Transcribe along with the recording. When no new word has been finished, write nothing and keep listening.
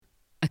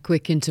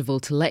quick interval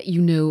to let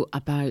you know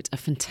about a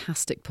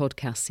fantastic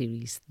podcast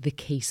series, The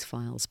Case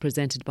Files,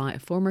 presented by a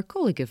former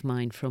colleague of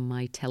mine from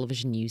my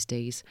television news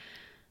days.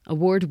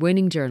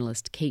 Award-winning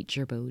journalist Kate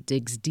Gerbeau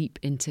digs deep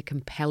into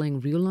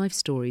compelling real-life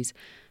stories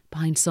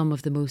behind some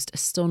of the most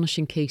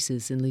astonishing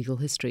cases in legal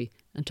history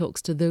and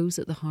talks to those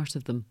at the heart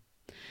of them.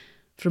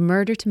 From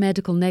murder to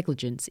medical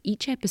negligence,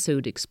 each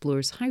episode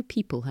explores how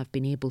people have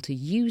been able to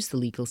use the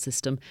legal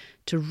system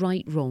to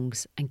right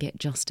wrongs and get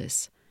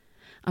justice.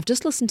 I've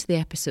just listened to the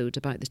episode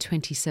about the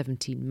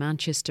 2017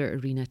 Manchester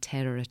Arena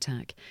terror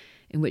attack,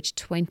 in which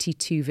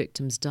 22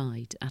 victims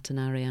died at an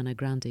Ariana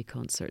Grande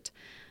concert,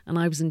 and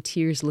I was in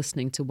tears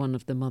listening to one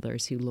of the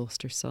mothers who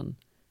lost her son.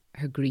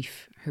 Her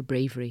grief, her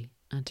bravery,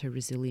 and her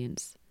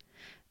resilience.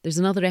 There's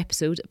another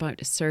episode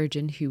about a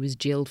surgeon who was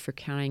jailed for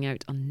carrying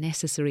out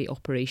unnecessary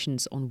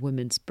operations on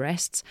women's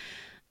breasts,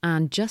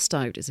 and Just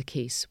Out is a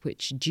case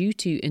which, due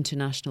to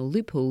international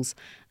loopholes,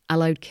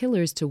 allowed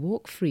killers to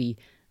walk free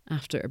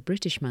after a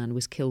British man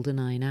was killed in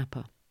Ayia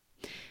Napa.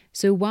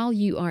 So while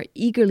you are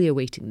eagerly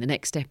awaiting the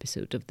next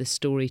episode of the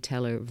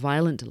storyteller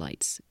Violent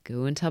Delights,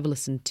 go and have a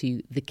listen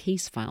to The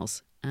Case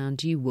Files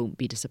and you won't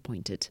be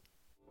disappointed.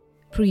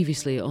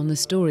 Previously on the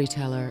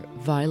storyteller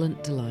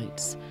Violent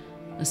Delights,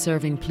 a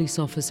serving police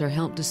officer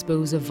helped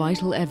dispose of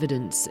vital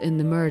evidence in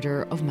the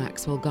murder of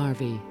Maxwell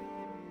Garvie.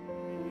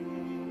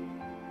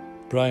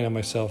 Brian and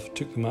myself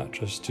took the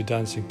mattress to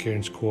Dancing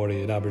Cairns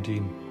Quarry in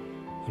Aberdeen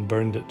and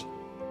burned it.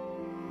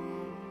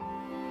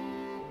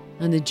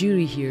 And the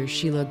jury here,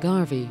 Sheila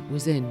Garvie,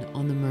 was in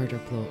on the murder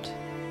plot.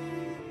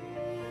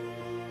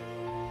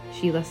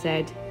 Sheila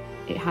said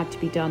it had to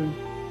be done.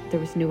 There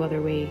was no other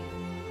way.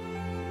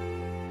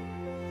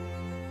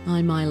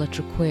 I'm Isla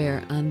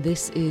Traquair, and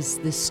this is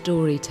The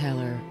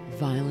Storyteller,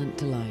 Violent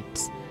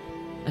Delights,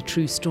 a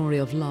true story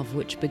of love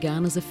which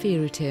began as a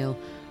fairy tale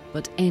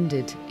but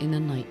ended in a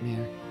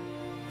nightmare.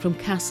 From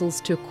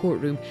castles to a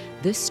courtroom,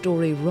 this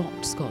story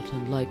rocked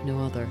Scotland like no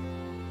other.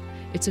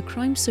 It's a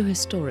crime so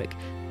historic,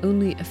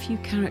 only a few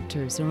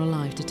characters are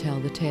alive to tell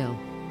the tale,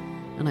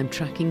 and I'm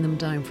tracking them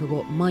down for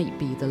what might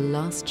be the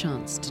last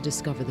chance to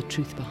discover the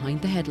truth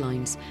behind the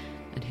headlines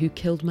and who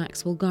killed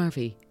Maxwell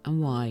Garvie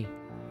and why.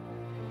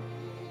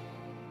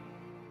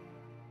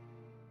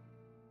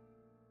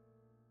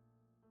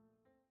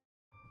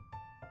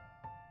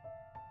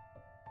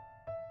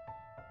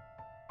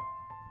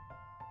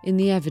 In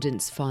the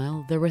evidence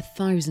file, there were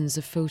thousands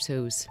of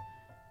photos.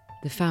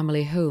 The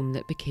family home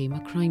that became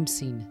a crime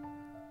scene.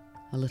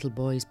 A little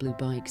boy's blue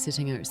bike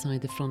sitting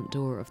outside the front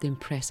door of the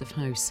impressive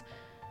house.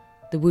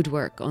 The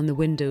woodwork on the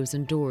windows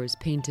and doors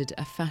painted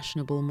a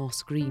fashionable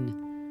moss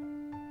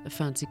green. A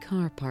fancy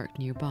car parked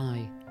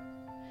nearby.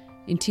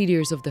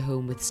 Interiors of the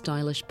home with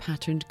stylish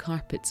patterned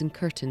carpets and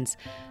curtains,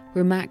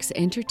 where Max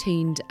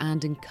entertained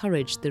and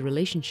encouraged the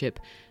relationship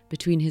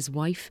between his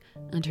wife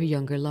and her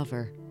younger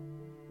lover.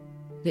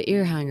 The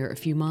air hangar a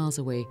few miles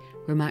away,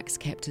 where Max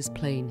kept his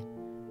plane.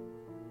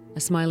 A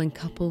smiling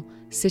couple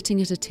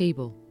sitting at a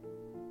table.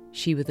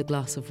 She with a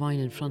glass of wine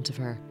in front of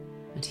her,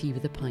 and he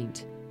with a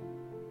pint.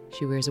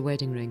 She wears a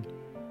wedding ring.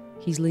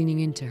 He's leaning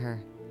into her.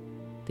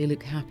 They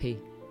look happy,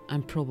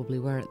 and probably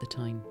were at the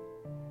time.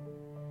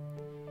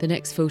 The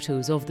next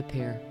photos of the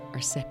pair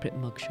are separate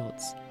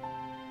mugshots.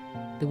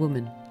 The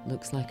woman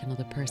looks like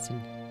another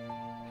person.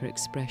 Her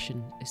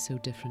expression is so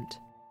different.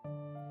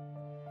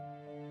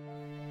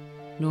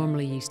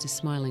 Normally used to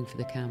smiling for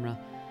the camera,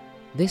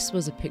 this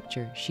was a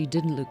picture she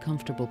didn't look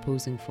comfortable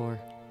posing for.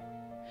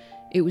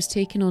 It was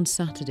taken on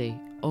Saturday,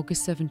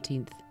 August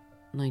 17th,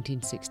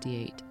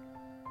 1968,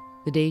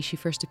 the day she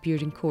first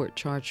appeared in court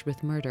charged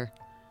with murder,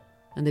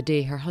 and the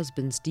day her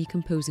husband's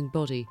decomposing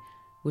body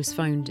was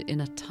found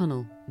in a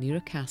tunnel near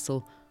a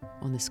castle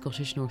on the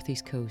Scottish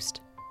northeast coast.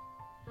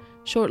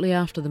 Shortly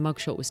after the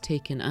mugshot was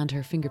taken and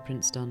her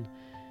fingerprints done,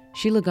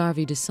 Sheila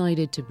Garvie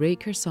decided to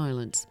break her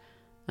silence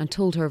and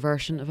told her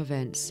version of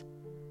events,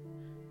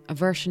 a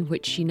version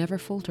which she never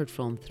faltered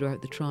from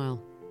throughout the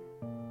trial.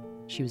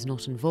 She was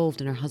not involved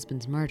in her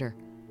husband's murder,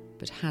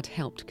 but had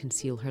helped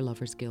conceal her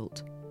lover's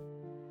guilt.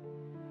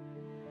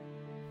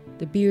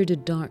 The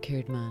bearded,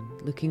 dark-haired man,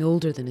 looking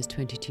older than his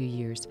 22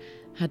 years,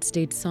 had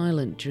stayed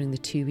silent during the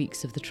 2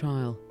 weeks of the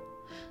trial.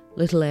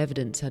 Little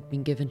evidence had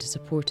been given to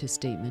support his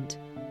statement,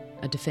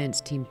 a defence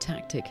team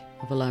tactic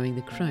of allowing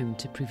the Crown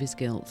to prove his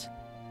guilt.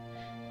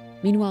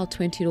 Meanwhile,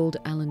 20-year-old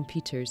Alan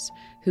Peters,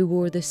 who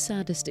wore the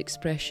saddest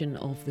expression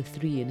of the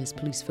three in his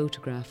police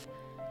photograph,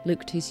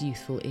 looked his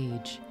youthful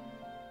age.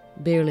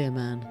 Barely a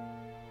man,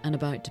 and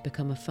about to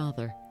become a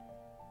father,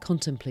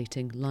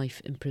 contemplating life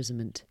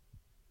imprisonment.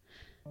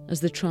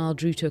 As the trial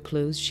drew to a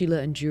close,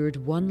 Sheila endured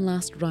one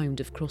last round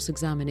of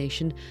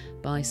cross-examination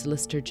by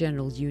Solicitor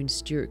General Ewan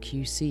Stewart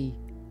QC.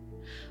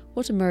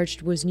 What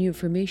emerged was new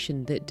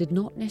information that did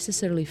not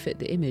necessarily fit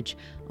the image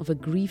of a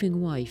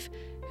grieving wife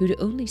who'd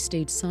only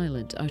stayed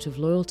silent out of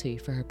loyalty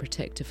for her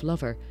protective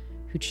lover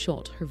who'd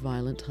shot her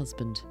violent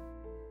husband.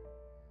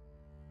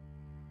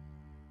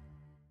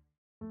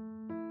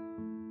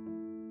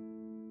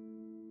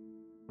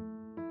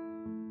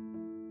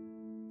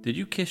 Did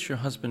you kiss your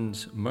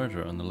husband's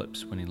murderer on the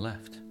lips when he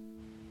left?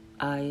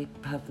 I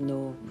have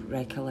no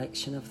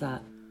recollection of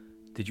that.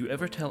 Did you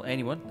ever tell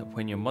anyone that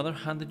when your mother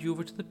handed you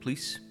over to the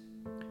police,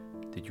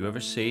 did you ever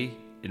say,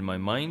 "In my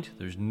mind,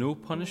 there's no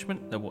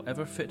punishment that will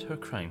ever fit her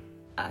crime"?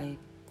 I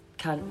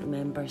can't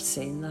remember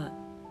saying that.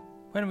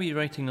 When were you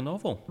writing the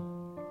novel?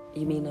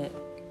 You mean at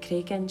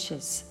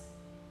Craiginches?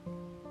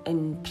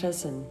 In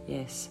prison,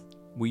 yes.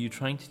 Were you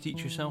trying to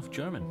teach yourself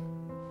German?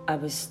 I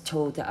was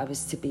told that I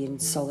was to be in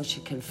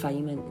solitary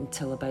confinement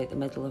until about the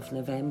middle of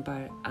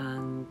November,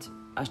 and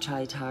I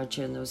tried hard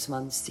during those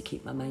months to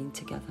keep my mind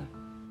together.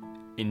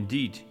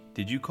 Indeed.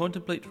 Did you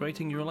contemplate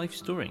writing your life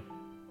story?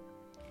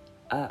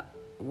 At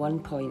one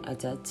point I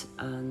did,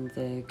 and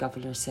the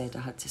governor said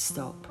I had to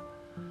stop.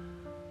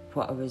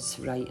 What I was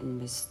writing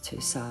was too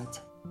sad.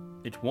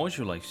 It was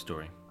your life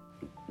story.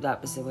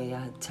 That was the way I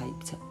had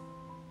typed it.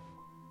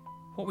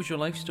 What was your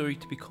life story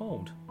to be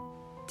called?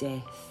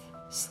 Death,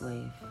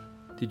 slave.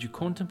 Did you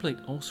contemplate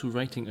also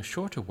writing a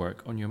shorter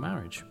work on your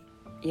marriage?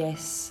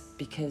 Yes,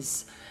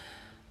 because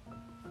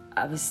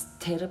I was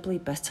terribly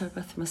bitter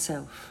with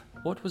myself.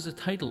 What was the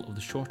title of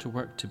the shorter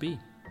work to be?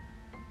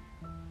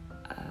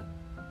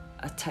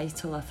 A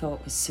title I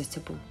thought was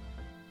suitable.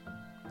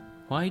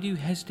 Why do you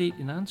hesitate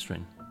in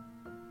answering?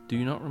 Do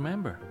you not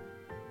remember?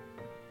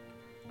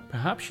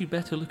 Perhaps you'd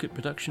better look at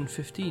production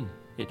 15.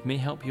 It may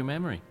help your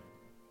memory.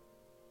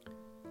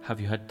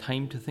 Have you had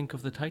time to think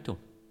of the title?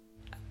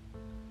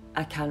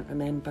 I can't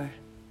remember.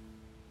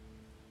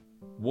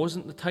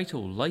 Wasn't the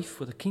title Life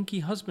with a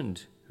Kinky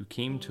Husband Who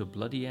Came to a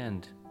Bloody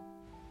End?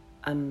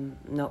 I'm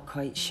not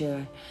quite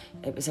sure.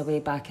 It was way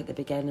back at the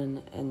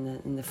beginning,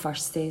 in the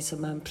first days of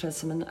my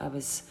imprisonment. I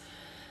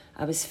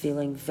was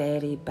feeling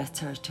very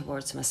bitter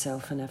towards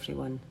myself and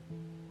everyone.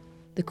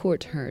 The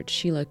court heard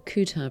Sheila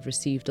could have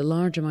received a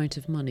large amount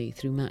of money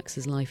through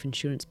Max's life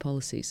insurance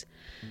policies.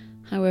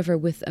 However,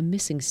 with a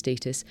missing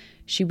status,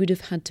 she would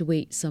have had to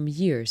wait some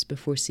years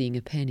before seeing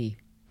a penny.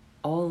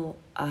 All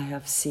I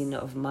have seen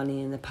of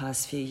money in the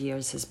past few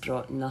years has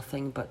brought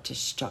nothing but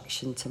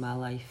destruction to my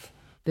life.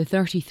 The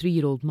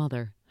 33-year-old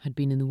mother had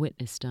been in the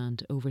witness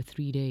stand over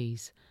 3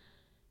 days.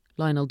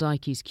 Lionel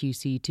Dykey's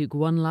QC took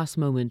one last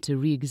moment to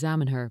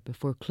re-examine her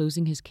before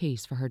closing his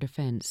case for her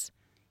defence.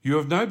 You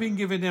have now been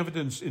given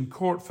evidence in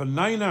court for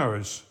 9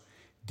 hours.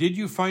 Did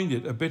you find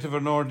it a bit of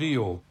an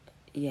ordeal?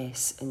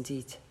 Yes,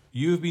 indeed.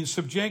 You have been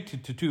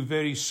subjected to 2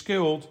 very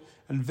skilled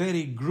and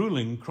very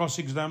gruelling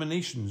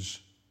cross-examinations.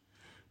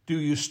 Do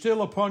you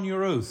still, upon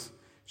your oath,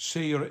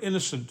 say you're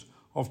innocent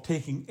of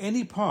taking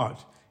any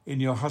part in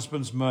your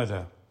husband's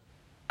murder?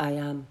 I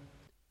am.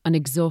 An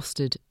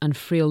exhausted and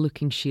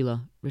frail-looking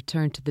Sheila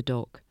returned to the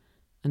dock,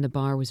 and the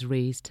bar was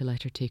raised to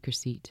let her take her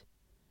seat.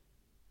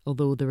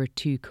 Although there were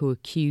 2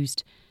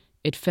 co-accused,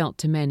 it felt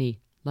to many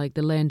like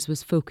the lens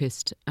was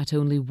focused at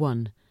only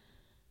one.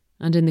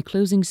 And in the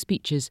closing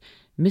speeches,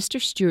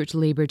 Mr. Stewart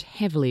laboured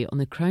heavily on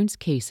the Crown's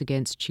case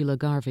against Sheila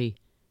Garvie.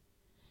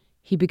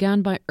 He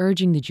began by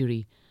urging the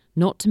jury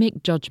not to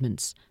make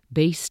judgments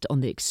based on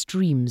the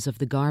extremes of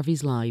the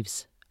Garvies'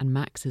 lives and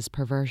Max's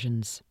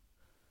perversions.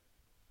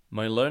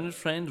 My learned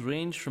friend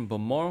ranged from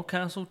Balmoral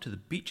Castle to the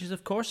beaches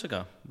of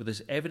Corsica with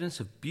his evidence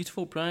of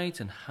beautiful brides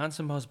and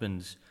handsome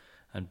husbands,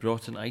 and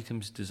brought in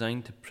items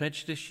designed to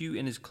prejudice you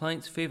in his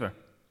client's favour.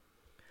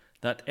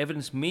 That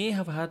evidence may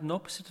have had an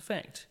opposite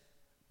effect,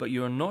 but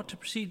you are not to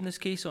proceed in this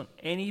case on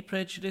any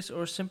prejudice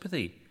or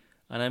sympathy,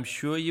 and I am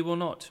sure you will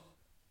not.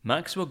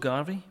 Maxwell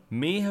Garvie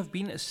may have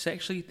been a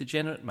sexually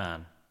degenerate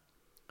man.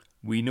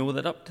 We know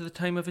that up to the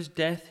time of his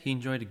death he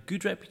enjoyed a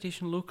good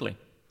reputation locally,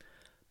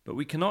 but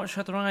we cannot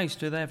shut our eyes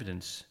to the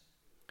evidence.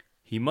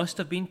 He must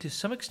have been to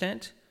some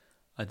extent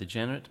a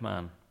degenerate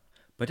man.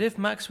 But if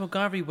Maxwell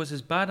Garvie was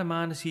as bad a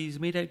man as he is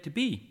made out to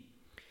be,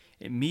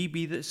 it may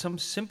be that some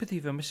sympathy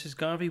for Mrs.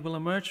 Garvie will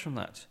emerge from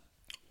that.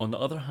 On the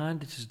other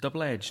hand, it is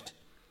double-edged,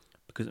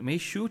 because it may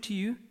show to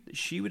you that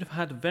she would have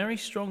had a very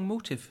strong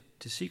motive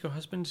to seek her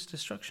husband's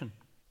destruction.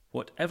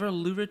 Whatever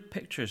lurid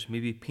pictures may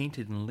be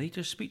painted in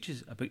later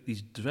speeches about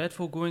these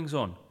dreadful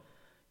goings-on,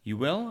 you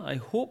will, I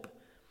hope,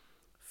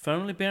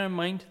 firmly bear in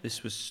mind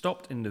this was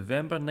stopped in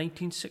November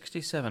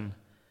 1967,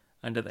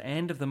 and at the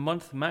end of the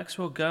month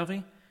Maxwell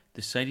Garvie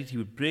decided he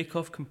would break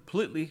off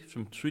completely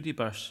from Trudy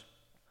Burse.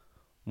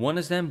 One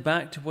is then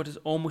back to what is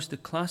almost the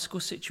classical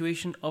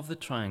situation of the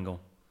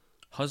triangle: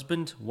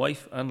 husband,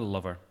 wife and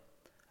lover.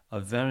 A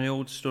very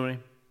old story.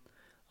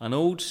 An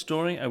old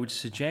story I would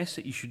suggest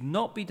that you should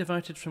not be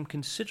diverted from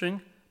considering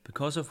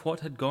because of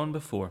what had gone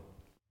before.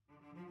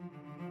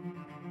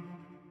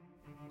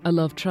 A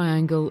love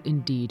triangle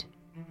indeed,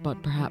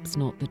 but perhaps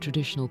not the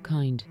traditional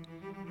kind.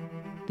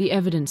 The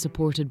evidence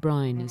supported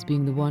Brian as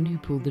being the one who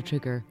pulled the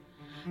trigger,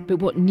 but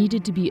what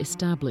needed to be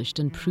established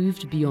and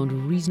proved beyond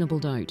reasonable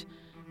doubt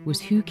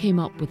was who came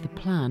up with the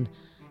plan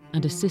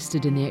and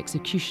assisted in the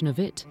execution of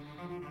it,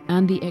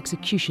 and the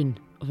execution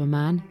of a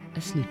man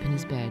asleep in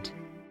his bed.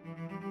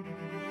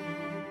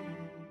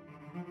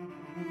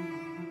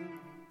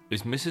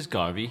 Is Mrs.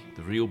 Garvie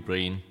the real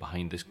brain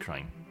behind this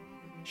crime?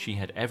 She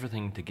had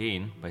everything to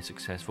gain by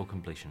successful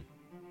completion.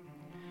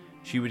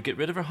 She would get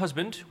rid of her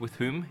husband, with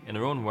whom, in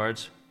her own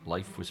words,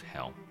 life was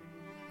hell.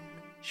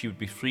 She would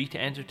be free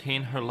to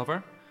entertain her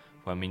lover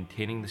while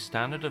maintaining the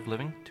standard of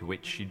living to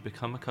which she'd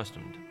become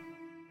accustomed.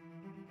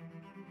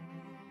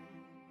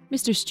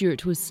 Mr.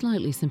 Stewart was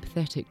slightly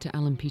sympathetic to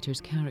Alan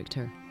Peters'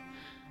 character,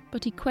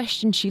 but he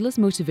questioned Sheila's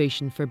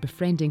motivation for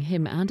befriending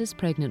him and his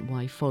pregnant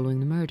wife following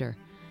the murder,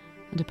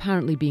 and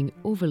apparently being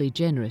overly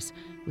generous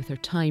with her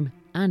time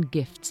and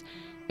gifts,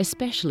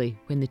 especially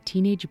when the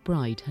teenage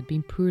bride had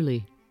been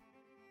poorly.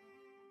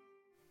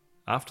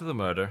 After the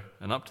murder,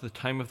 and up to the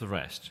time of the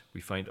arrest,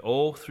 we find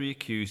all three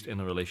accused in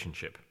a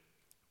relationship,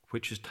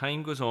 which as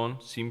time goes on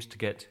seems to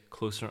get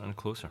closer and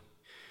closer.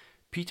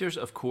 Peters,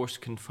 of course,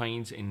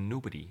 confides in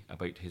nobody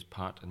about his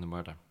part in the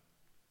murder.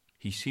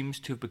 He seems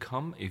to have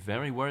become a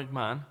very worried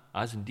man,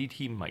 as indeed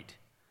he might.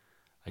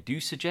 I do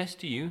suggest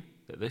to you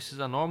that this is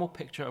a normal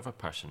picture of a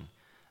person,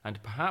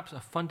 and perhaps a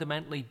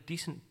fundamentally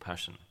decent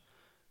person,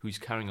 who's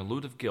carrying a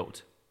load of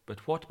guilt.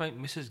 But what about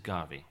Mrs.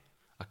 Garvie?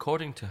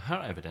 According to her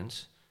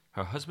evidence,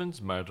 her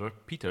husband's murderer,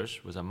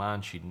 Peters, was a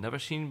man she'd never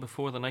seen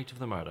before the night of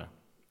the murder.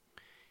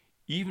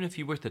 Even if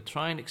you were to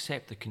try and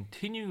accept the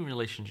continuing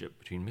relationship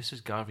between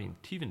Mrs. Garvie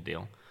and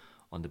Tivendale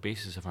on the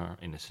basis of her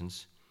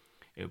innocence,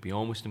 it would be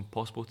almost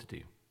impossible to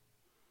do.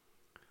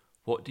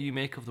 What do you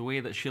make of the way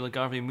that Sheila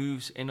Garvie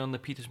moves in on the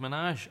Peters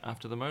menage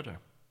after the murder?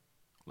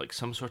 Like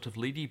some sort of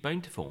Lady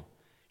Bountiful,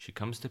 she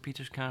comes to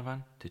Peters'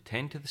 caravan to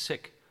tend to the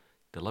sick,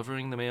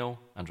 delivering the mail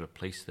and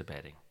replace the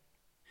bedding.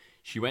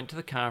 She went to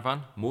the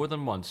caravan more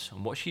than once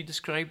on what she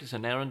described as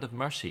an errand of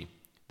mercy.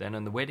 Then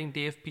on the wedding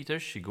day of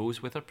Peters, she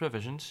goes with her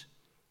provisions,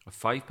 a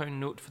 £5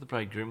 note for the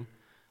bridegroom,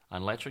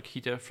 an electric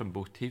heater from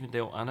both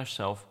Tivendale and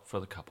herself for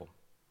the couple.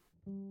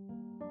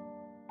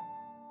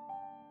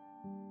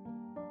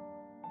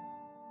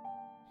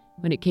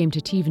 When it came to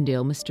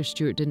Tivendale, Mr.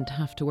 Stewart didn't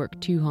have to work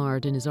too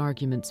hard in his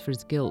arguments for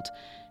his guilt,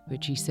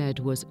 which he said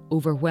was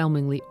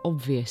overwhelmingly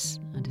obvious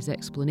and his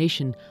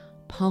explanation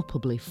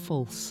palpably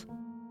false.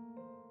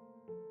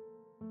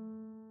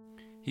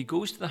 He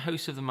goes to the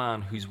house of the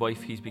man whose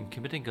wife he's been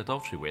committing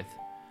adultery with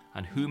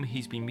and whom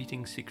he's been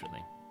meeting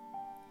secretly.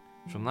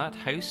 From that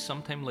house,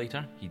 sometime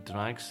later, he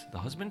drags the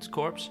husband's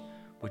corpse,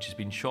 which has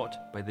been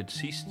shot by the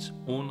deceased's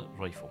own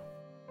rifle.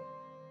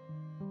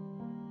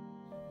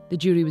 The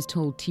jury was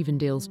told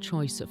Tivendale's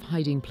choice of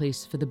hiding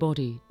place for the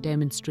body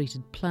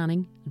demonstrated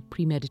planning and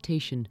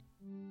premeditation.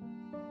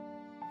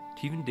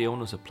 Tivendale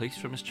knows a place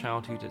from his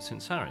childhood at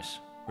St. Cyrus,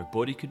 where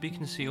body could be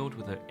concealed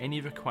without any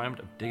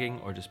requirement of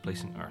digging or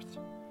displacing earth.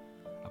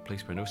 A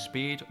place where no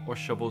spade or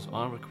shovels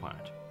are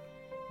required.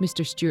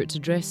 Mr. Stewart's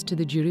address to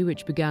the jury,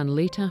 which began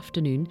late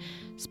afternoon,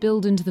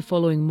 spilled into the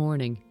following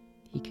morning.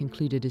 He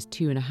concluded his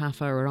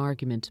 2.5-hour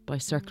argument by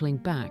circling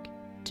back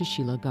to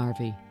Sheila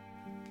Garvie.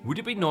 Would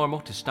it be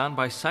normal to stand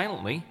by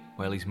silently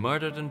while he's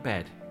murdered in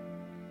bed?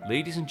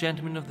 Ladies and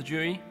gentlemen of the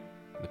jury,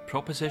 the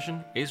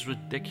proposition is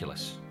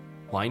ridiculous.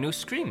 Why no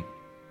scream?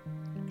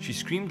 She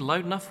screamed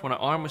loud enough when her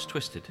arm was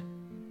twisted.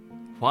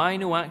 Why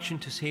no action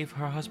to save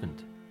her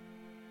husband?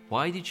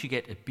 Why did she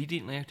get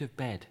obediently out of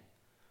bed?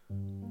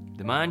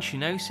 The man she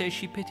now says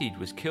she pitied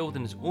was killed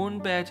in his own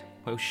bed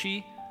while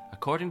she,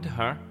 according to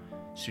her,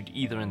 stood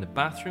either in the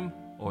bathroom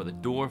or the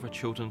door of her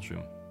children's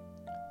room.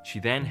 She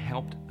then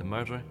helped the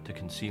murderer to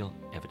conceal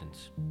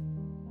evidence.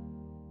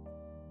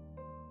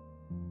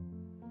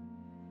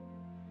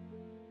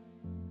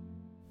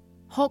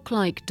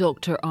 Hawk-like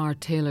Dr. R.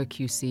 Taylor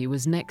QC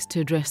was next to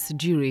address the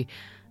jury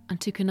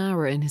and took an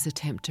hour in his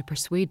attempt to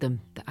persuade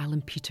them that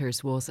Alan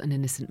Peters was an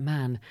innocent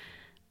man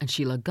and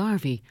Sheila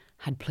Garvie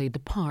had played the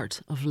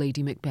part of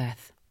Lady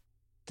Macbeth.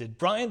 Did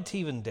Brian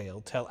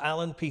Tivendale tell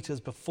Alan Peters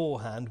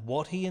beforehand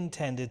what he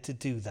intended to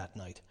do that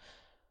night?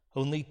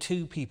 Only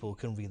two people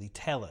can really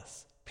tell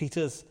us,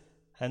 Peters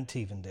and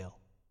Tivendale.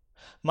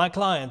 My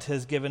client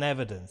has given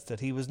evidence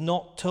that he was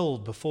not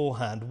told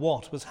beforehand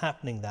what was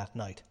happening that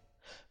night.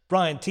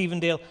 Brian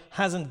Tivendale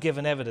hasn't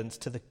given evidence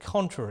to the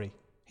contrary.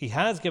 He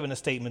has given a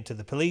statement to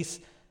the police.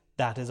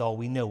 That is all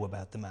we know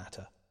about the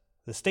matter.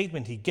 The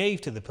statement he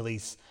gave to the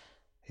police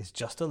is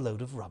just a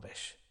load of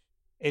rubbish.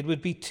 It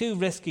would be too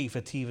risky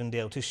for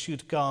Tivendale to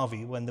shoot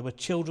Garvie when there were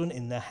children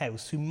in their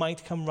house who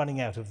might come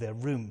running out of their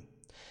room.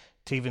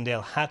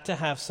 Tivendale had to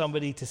have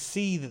somebody to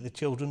see that the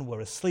children were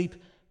asleep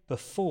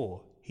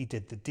before he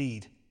did the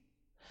deed.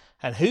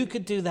 And who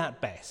could do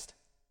that best?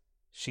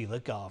 Sheila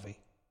Garvie.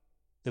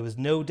 There was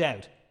no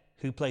doubt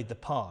who played the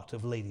part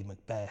of Lady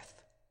Macbeth.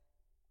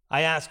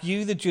 I ask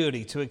you, the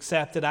jury, to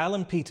accept that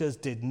Alan Peters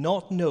did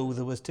not know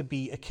there was to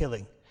be a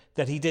killing,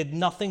 that he did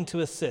nothing to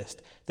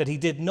assist, that he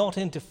did not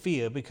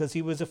interfere because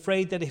he was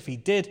afraid that if he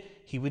did,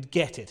 he would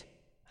get it,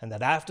 and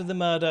that after the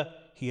murder,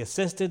 he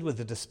assisted with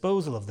the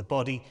disposal of the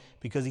body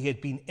because he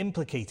had been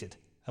implicated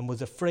and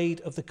was afraid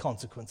of the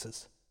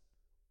consequences.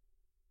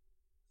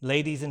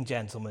 Ladies and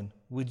gentlemen,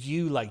 would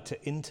you like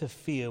to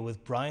interfere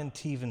with Brian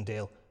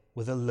Tivendale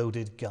with a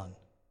loaded gun?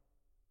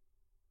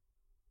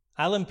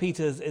 Alan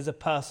Peters is a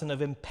person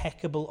of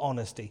impeccable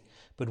honesty,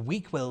 but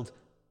weak-willed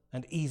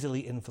and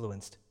easily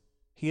influenced.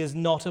 He is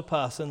not a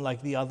person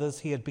like the others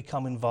he had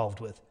become involved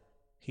with.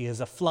 He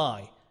is a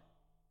fly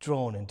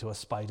drawn into a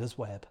spider's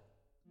web.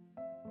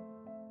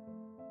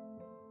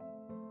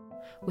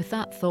 With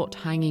that thought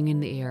hanging in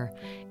the air,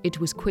 it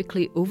was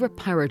quickly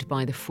overpowered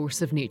by the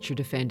force of nature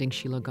defending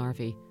Sheila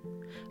Garvie.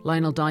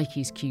 Lionel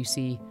Dykes,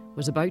 QC,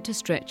 was about to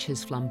stretch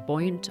his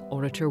flamboyant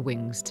orator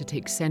wings to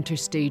take centre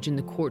stage in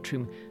the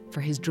courtroom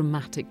for his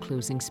dramatic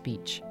closing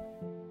speech.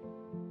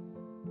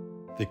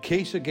 The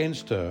case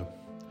against her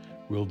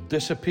will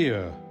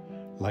disappear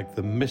like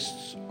the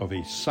mists of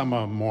a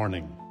summer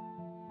morning.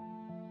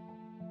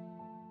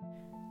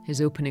 His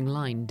opening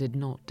line did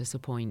not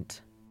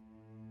disappoint.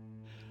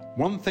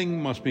 One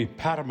thing must be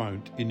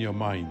paramount in your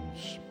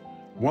minds.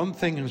 One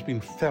thing has been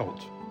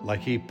felt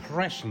like a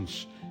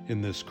presence in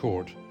this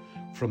court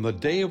from the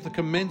day of the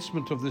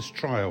commencement of this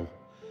trial,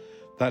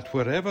 that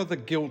wherever the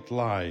guilt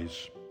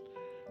lies,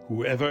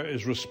 whoever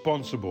is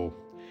responsible,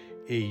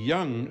 a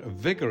young,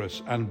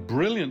 vigorous and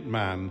brilliant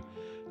man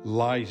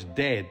lies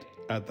dead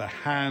at the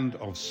hand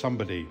of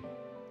somebody.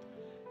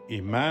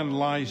 A man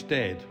lies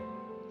dead.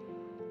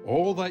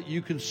 All that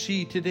you can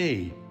see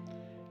today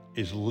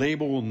is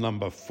label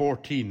number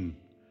 14,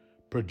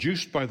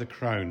 produced by the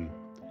Crown,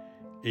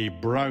 a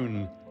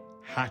brown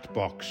hat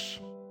box.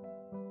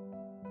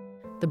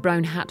 The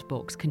brown hat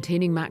box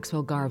containing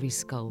Maxwell Garvie's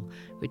skull,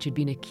 which had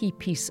been a key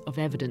piece of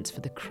evidence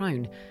for the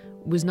Crown,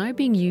 was now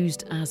being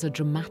used as a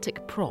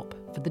dramatic prop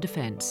for the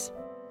defence.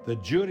 The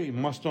jury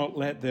must not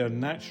let their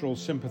natural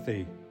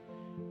sympathy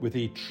with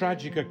a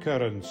tragic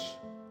occurrence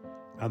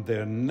and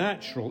their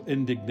natural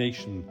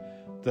indignation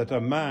that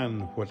a man,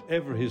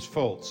 whatever his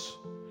faults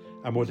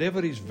and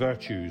whatever his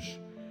virtues,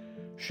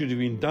 should have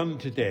been done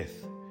to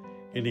death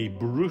in a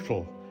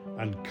brutal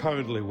and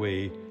cowardly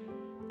way,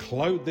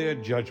 cloud their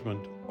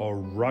judgment or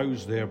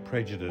rouse their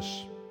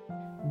prejudice.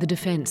 The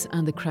defence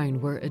and the Crown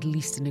were at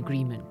least in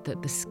agreement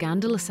that the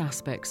scandalous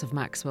aspects of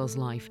Maxwell's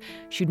life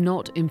should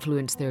not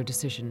influence their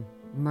decision.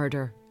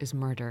 Murder is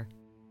murder.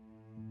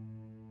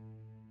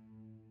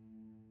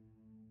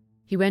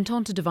 He went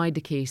on to divide the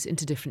case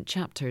into different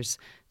chapters,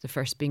 the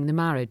first being the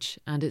marriage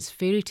and its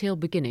fairy tale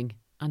beginning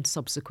and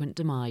subsequent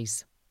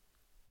demise.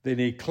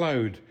 Then a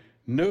cloud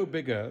no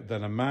bigger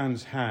than a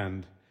man's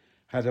hand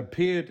had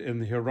appeared in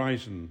the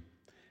horizon,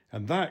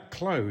 and that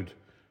cloud,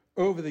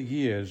 over the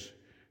years,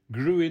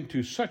 grew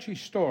into such a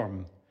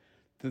storm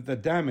that the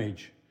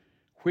damage,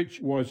 which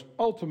was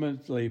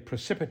ultimately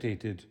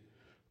precipitated,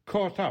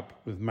 caught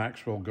up with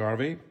Maxwell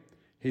Garvie,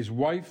 his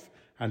wife,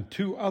 and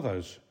 2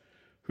 others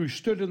who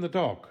stood in the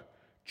dock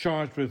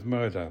charged with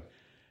murder.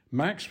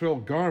 Maxwell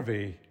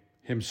Garvie,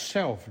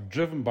 himself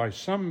driven by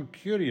some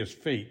curious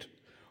fate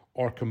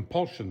or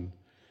compulsion,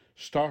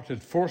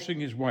 started forcing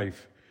his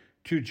wife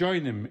to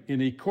join him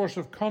in a course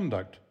of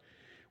conduct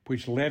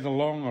which led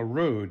along a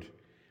road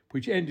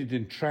which ended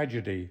in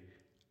tragedy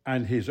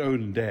and his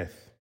own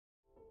death.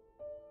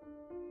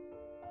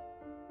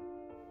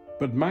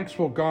 But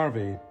Maxwell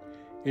Garvie,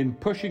 in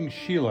pushing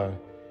Sheila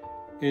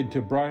into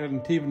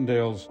Brian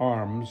Tevendale's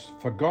arms,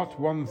 forgot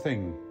one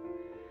thing.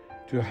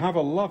 To have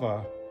a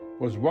lover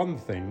was one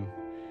thing.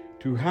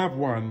 To have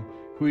one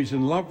who is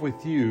in love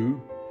with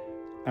you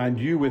and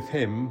you with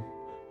him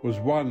was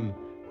one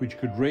which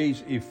could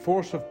raise a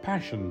force of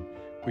passion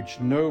which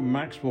no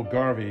Maxwell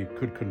Garvie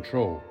could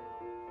control.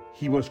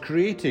 He was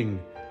creating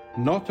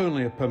not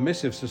only a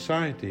permissive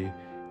society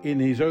in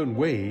his own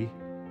way,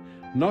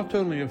 not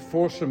only a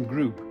foursome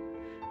group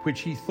which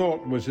he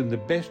thought was in the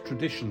best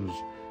traditions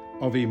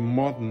of a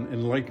modern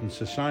enlightened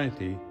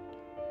society,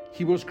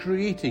 he was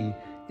creating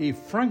a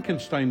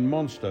Frankenstein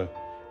monster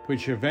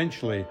which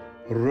eventually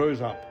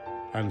rose up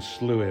and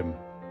slew him.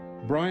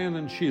 Brian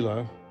and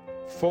Sheila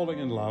falling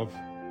in love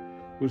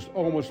was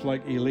almost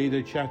like a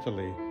Lady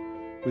Chatterley,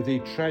 with a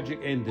tragic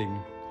ending,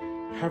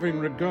 having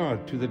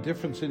regard to the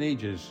difference in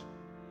ages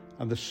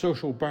and the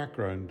social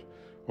background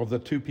of the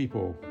 2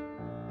 people.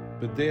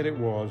 But there it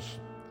was,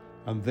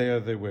 and there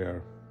they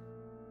were.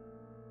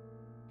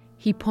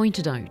 He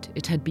pointed out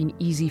it had been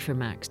easy for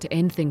Max to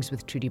end things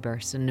with Trudy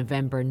Burse in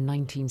November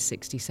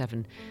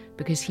 1967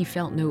 because he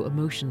felt no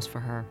emotions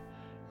for her.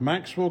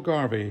 Maxwell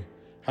Garvie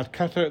had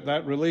cut out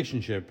that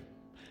relationship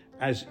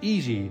as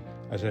easy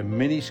as a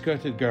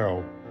mini-skirted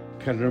girl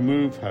can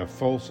remove her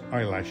false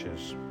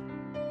eyelashes.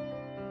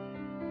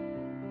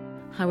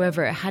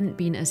 However, it hadn't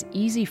been as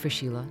easy for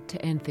Sheila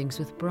to end things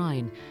with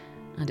Brian,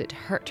 and it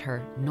hurt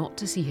her not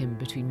to see him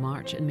between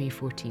March and May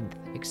 14th,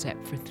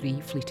 except for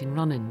 3 fleeting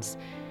run-ins.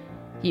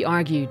 He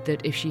argued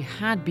that if she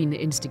had been the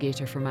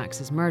instigator for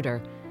Max's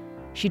murder,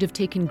 she'd have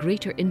taken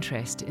greater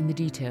interest in the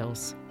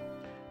details.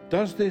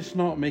 Does this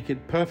not make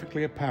it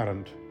perfectly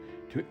apparent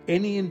to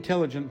any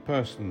intelligent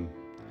person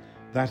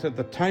that at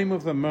the time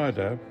of the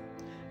murder,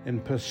 in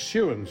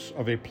pursuance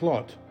of a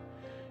plot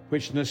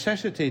which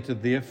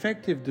necessitated the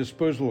effective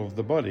disposal of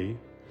the body,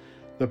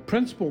 the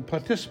principal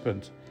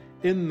participant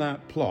in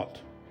that plot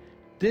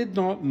did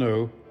not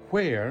know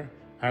where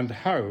and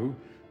how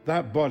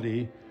that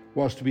body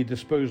was to be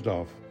disposed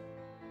of?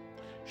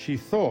 She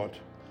thought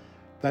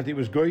that it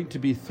was going to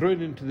be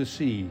thrown into the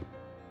sea,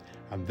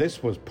 and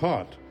this was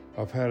part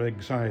of her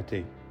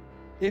anxiety.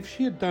 If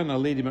she had done a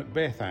Lady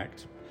Macbeth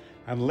act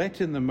and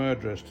let in the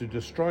murderers to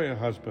destroy her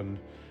husband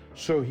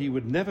so he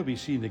would never be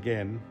seen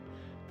again,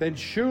 then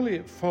surely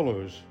it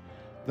follows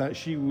that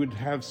she would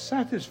have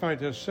satisfied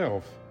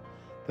herself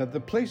that the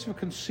place of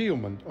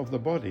concealment of the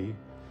body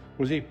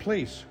was a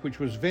place which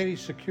was very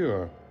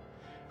secure,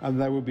 and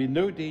there would be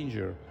no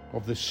danger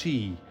of the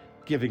sea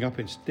giving up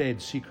its dead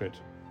secret.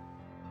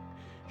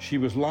 She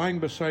was lying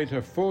beside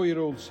her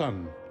 4-year-old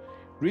son,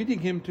 reading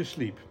him to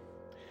sleep,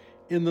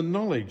 in the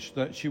knowledge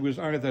that she was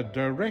either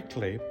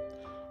directly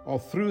or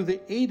through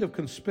the aid of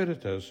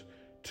conspirators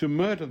to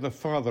murder the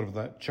father of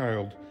that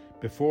child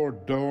before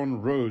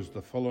dawn rose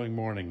the following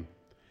morning.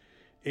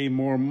 A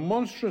more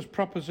monstrous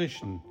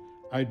proposition,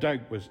 I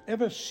doubt, was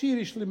ever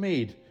seriously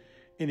made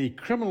in a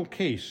criminal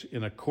case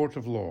in a court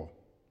of law.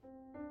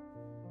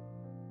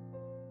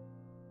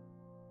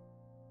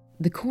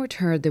 The court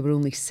heard there were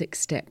only 6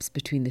 steps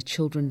between the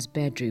children's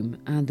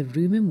bedroom and the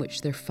room in which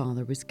their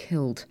father was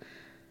killed.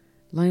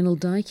 Lionel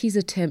Dykey's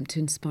attempt to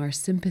inspire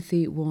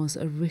sympathy was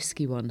a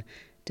risky one,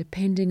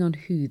 depending on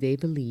who they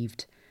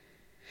believed.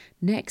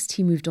 Next,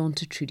 he moved on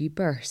to Trudy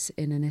Burse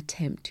in an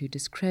attempt to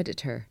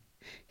discredit her.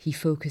 He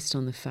focused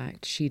on the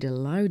fact she'd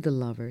allowed the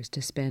lovers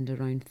to spend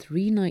around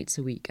 3 nights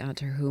a week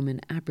at her home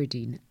in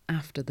Aberdeen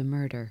after the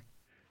murder.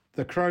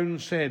 The Crown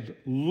said,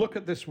 "Look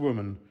at this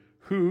woman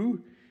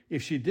who,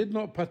 if she did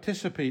not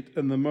participate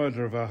in the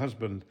murder of her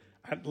husband,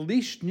 at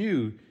least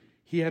knew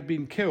he had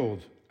been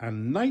killed,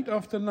 and night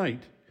after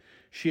night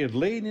she had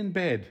lain in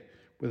bed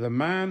with a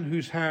man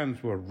whose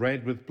hands were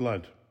red with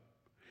blood."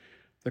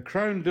 The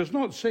Crown does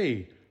not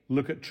say,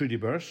 "Look at Trudy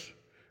Burse,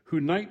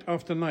 who night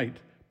after night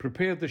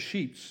prepared the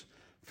sheets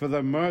for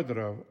the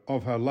murderer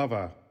of her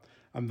lover,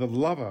 and the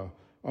lover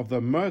of the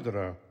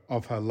murderer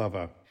of her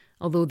lover."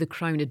 Although the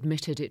Crown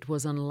admitted it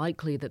was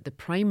unlikely that the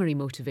primary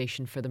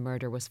motivation for the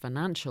murder was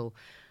financial,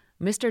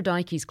 Mr.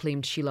 Dykey's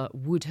claimed Sheila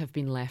would have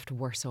been left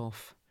worse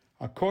off.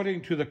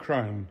 According to the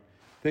Crown,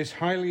 this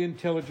highly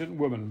intelligent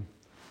woman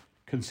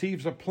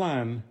conceives a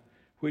plan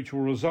which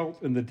will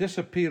result in the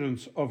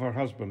disappearance of her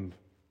husband.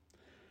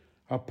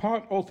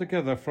 Apart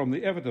altogether from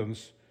the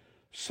evidence,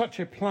 such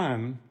a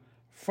plan,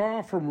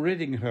 far from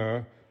ridding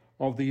her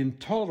of the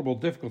intolerable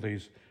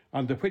difficulties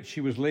under which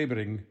she was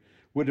labouring,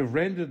 would have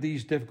rendered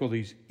these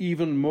difficulties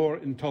even more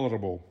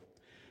intolerable.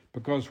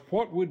 Because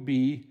what would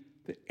be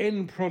the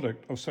end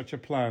product of such a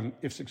plan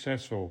if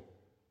successful?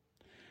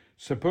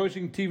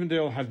 Supposing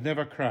Tivendale had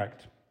never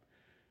cracked,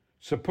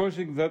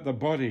 supposing that the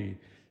body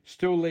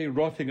still lay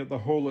rotting at the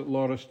hole at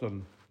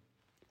Lauriston,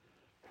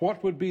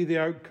 what would be the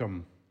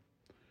outcome?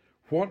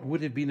 What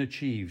would have been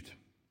achieved?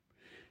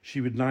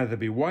 She would neither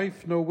be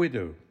wife nor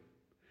widow.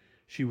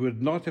 She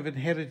would not have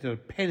inherited a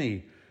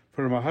penny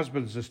from her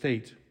husband's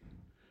estate,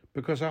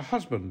 because her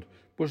husband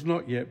was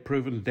not yet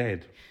proven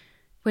dead.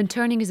 When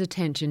turning his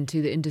attention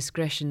to the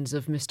indiscretions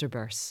of Mr.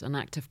 Burse, an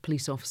active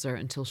police officer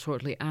until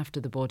shortly after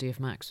the body of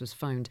Max was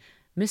found,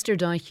 Mr.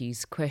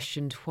 Dykey's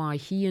questioned why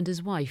he and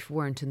his wife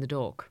weren't in the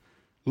dock.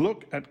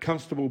 Look at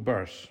Constable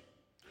Burse.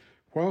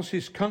 Whilst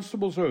his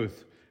constable's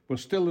oath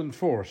was still in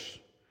force,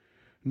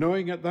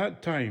 knowing at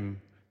that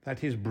time that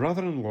his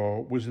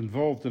brother-in-law was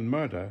involved in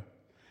murder,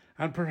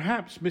 and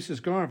perhaps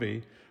Mrs.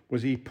 Garvie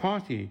was a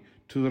party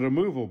to the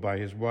removal by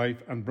his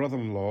wife and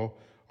brother-in-law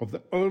of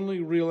the only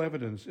real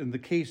evidence in the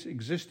case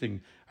existing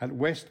at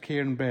West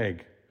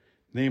Cairnbeg,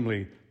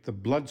 namely the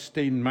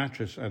blood-stained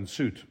mattress and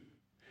suit.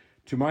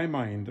 To my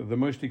mind, the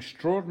most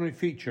extraordinary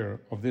feature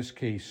of this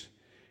case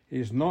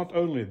is not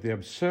only the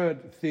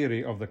absurd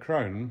theory of the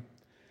Crown,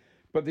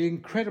 but the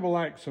incredible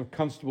acts of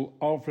Constable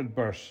Alfred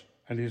Burse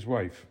and his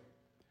wife.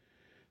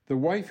 The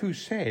wife who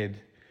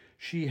said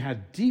she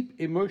had deep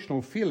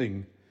emotional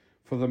feeling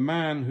for the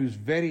man whose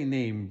very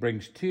name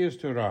brings tears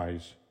to her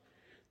eyes,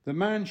 the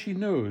man she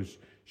knows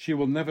she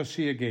will never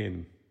see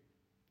again.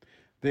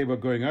 They were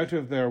going out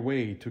of their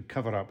way to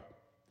cover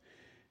up.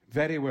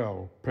 Very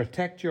well,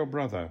 protect your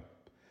brother.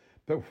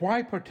 But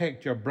why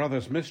protect your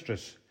brother's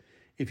mistress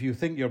if you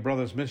think your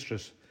brother's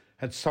mistress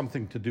had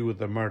something to do with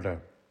the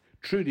murder?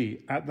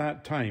 Trudy, at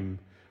that time,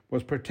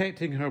 was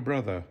protecting her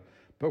brother,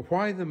 but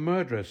why the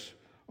murderess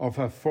of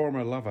her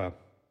former lover?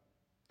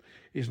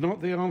 Is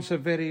not the answer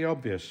very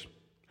obvious?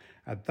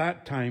 At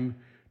that time,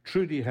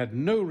 Trudy had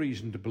no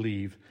reason to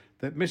believe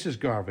that Mrs.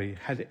 Garvie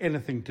had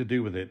anything to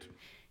do with it.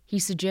 He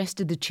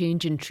suggested the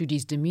change in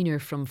Trudy's demeanour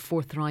from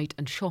forthright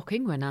and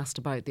shocking when asked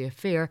about the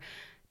affair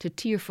to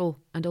tearful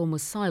and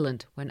almost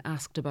silent when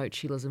asked about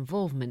Sheila's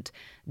involvement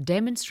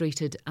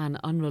demonstrated an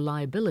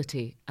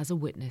unreliability as a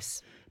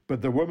witness.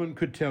 But the woman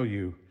could tell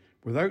you,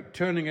 without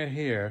turning a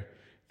hair,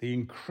 the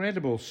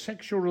incredible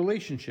sexual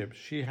relationships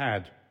she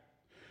had.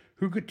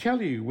 Who could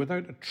tell you,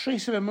 without a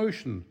trace of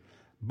emotion,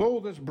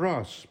 bold as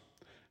brass,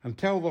 and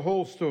tell the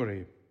whole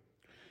story.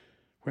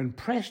 When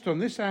pressed on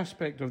this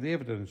aspect of the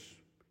evidence,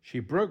 she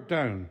broke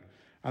down,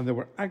 and there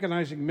were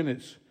agonising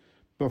minutes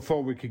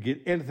before we could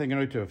get anything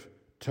out of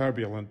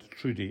turbulent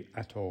Trudy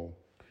at all.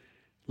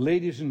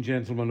 Ladies and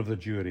gentlemen of the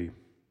jury,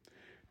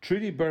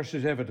 Trudy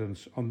Burse's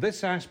evidence on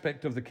this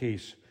aspect of the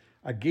case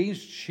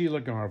against Sheila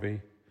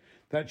Garvie,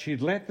 that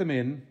she'd let them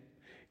in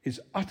is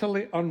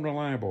utterly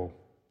unreliable.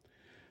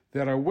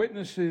 There are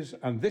witnesses,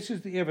 and this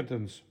is the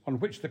evidence on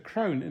which the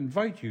Crown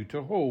invite you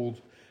to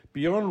hold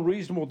beyond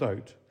reasonable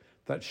doubt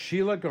that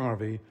Sheila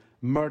Garvie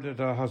murdered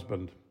her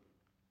husband.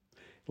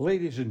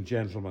 Ladies and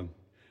gentlemen,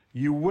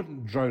 you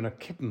wouldn't drown a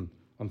kitten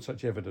on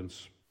such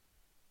evidence.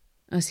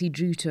 As he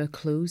drew to a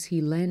close,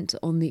 he leant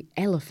on the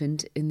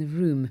elephant in the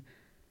room,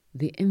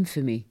 the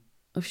infamy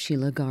of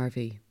Sheila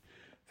Garvie.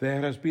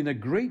 There has been a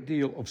great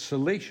deal of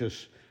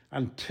salacious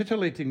and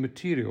titillating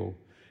material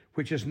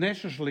which has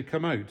necessarily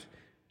come out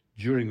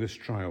during this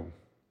trial.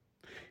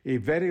 A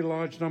very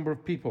large number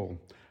of people,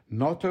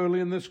 not only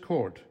in this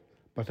court,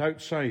 but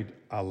outside,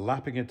 are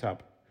lapping it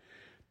up.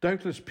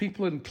 Doubtless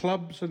people in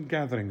clubs and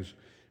gatherings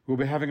will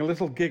be having a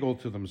little giggle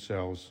to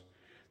themselves.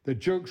 The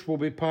jokes will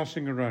be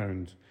passing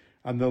around,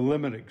 and the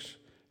limericks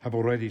have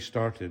already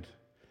started.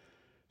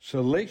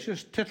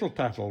 Salacious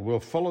tittle-tattle will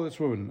follow this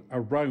woman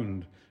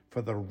around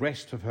for the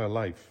rest of her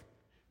life.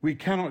 We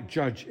cannot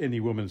judge any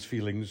woman's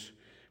feelings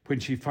when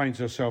she finds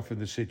herself in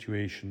this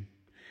situation.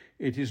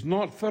 It is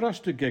not for us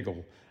to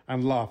giggle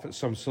and laugh at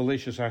some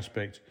salacious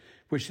aspect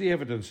which the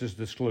evidence has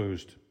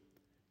disclosed.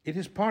 It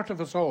is part of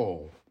us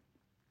all.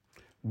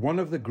 One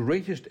of the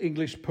greatest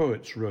English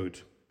poets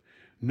wrote,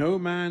 "No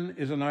man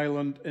is an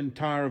island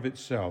entire of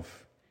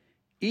itself.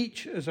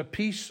 Each is a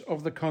piece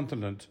of the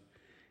continent,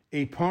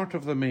 a part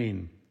of the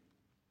main.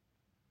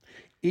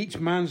 Each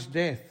man's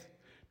death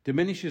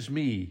diminishes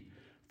me,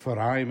 for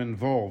I am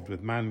involved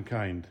with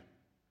mankind.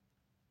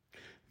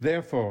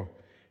 Therefore,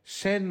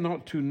 send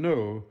not to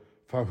know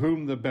for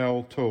whom the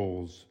bell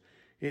tolls.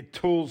 It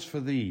tolls for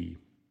thee.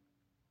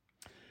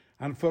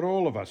 And for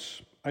all of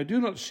us, I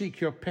do not seek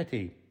your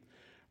pity.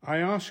 I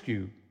ask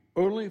you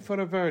only for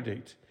a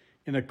verdict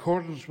in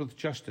accordance with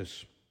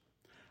justice.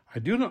 I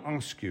do not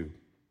ask you.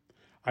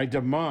 I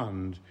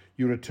demand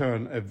you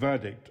return a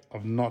verdict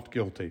of not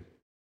guilty."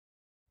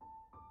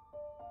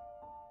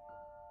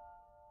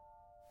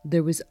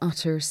 There was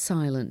utter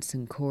silence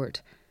in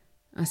court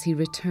as he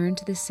returned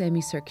to the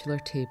semicircular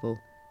table,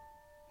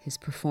 his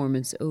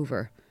performance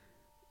over,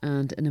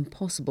 and an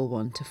impossible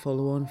one to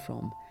follow on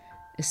from,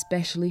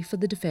 especially for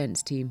the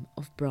defence team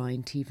of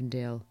Brian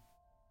Teavendale.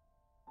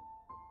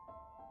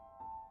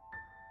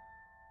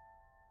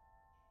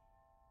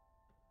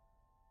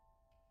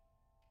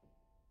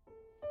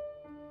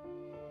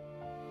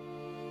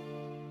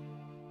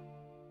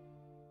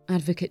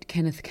 Advocate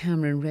Kenneth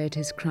Cameron read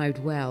his crowd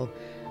well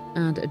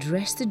and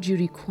addressed the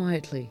jury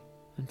quietly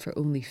and for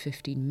only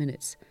 15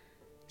 minutes,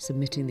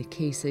 submitting the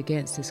case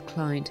against his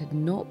client had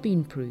not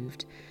been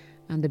proved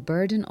and the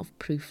burden of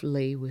proof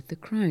lay with the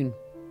Crown.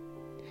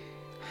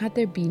 Had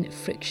there been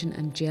friction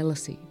and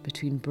jealousy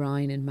between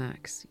Brian and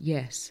Max?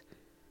 Yes.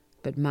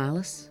 But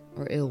malice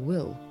or ill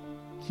will?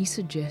 He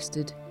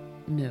suggested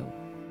no.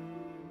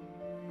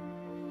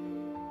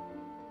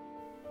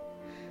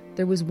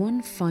 There was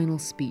one final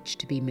speech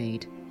to be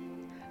made.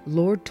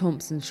 Lord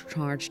Thompson's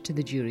charge to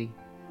the jury,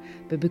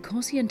 but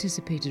because he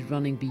anticipated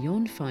running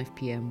beyond 5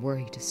 p.m. were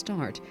he to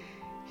start,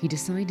 he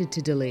decided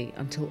to delay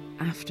until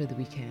after the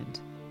weekend.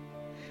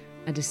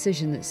 A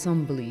decision that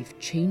some believe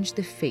changed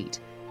the fate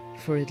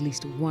for at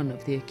least one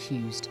of the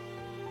accused,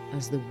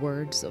 as the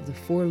words of the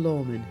four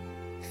lawmen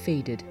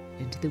faded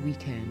into the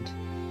weekend.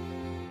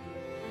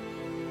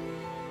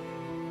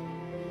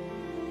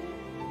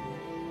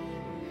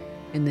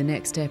 In the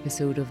next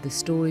episode of the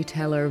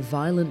storyteller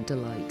Violent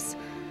Delights,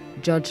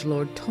 Judge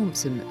Lord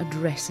Thompson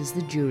addresses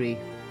the jury.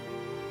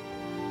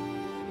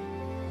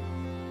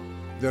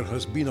 There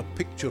has been a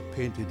picture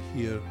painted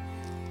here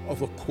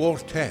of a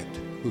quartet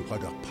who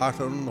had a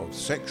pattern of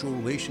sexual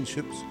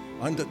relationships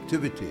and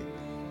activity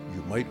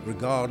you might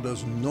regard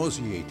as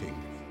nauseating.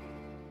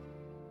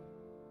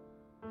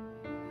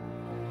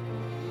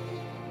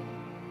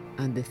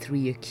 And the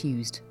three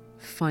accused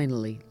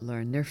finally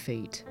learn their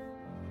fate.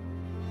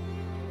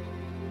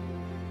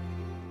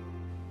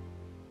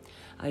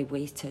 I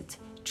waited,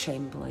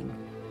 trembling.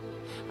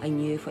 I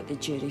knew what the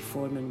jury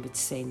foreman would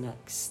say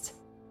next.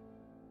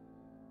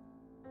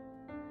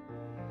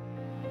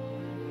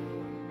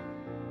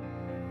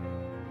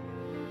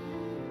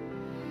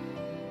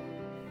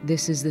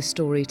 This is the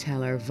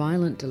storyteller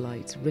Violent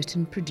Delights,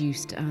 written,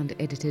 produced and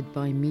edited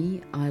by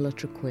me, Isla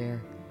Traquair.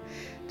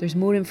 There's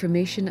more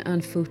information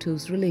and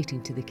photos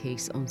relating to the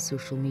case on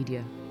social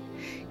media.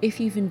 If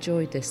you've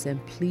enjoyed this, then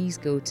please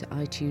go to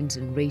iTunes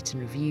and rate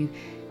and review.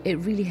 It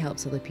really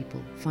helps other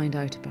people find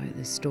out about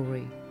this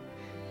story.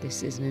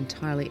 This is an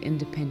entirely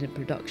independent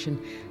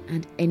production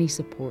and any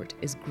support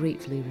is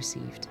gratefully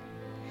received.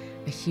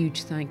 A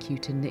huge thank you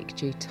to Nick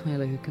J.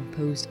 Tyler, who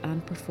composed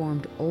and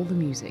performed all the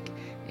music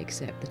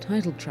except the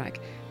title track,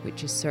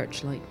 which is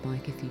Searchlight by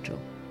Cathedral.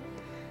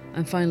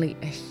 And finally,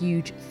 a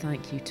huge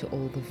thank you to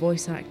all the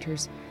voice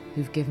actors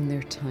who've given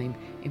their time,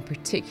 in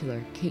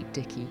particular Kate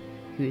Dickey,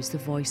 who is the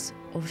voice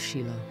of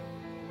Sheila.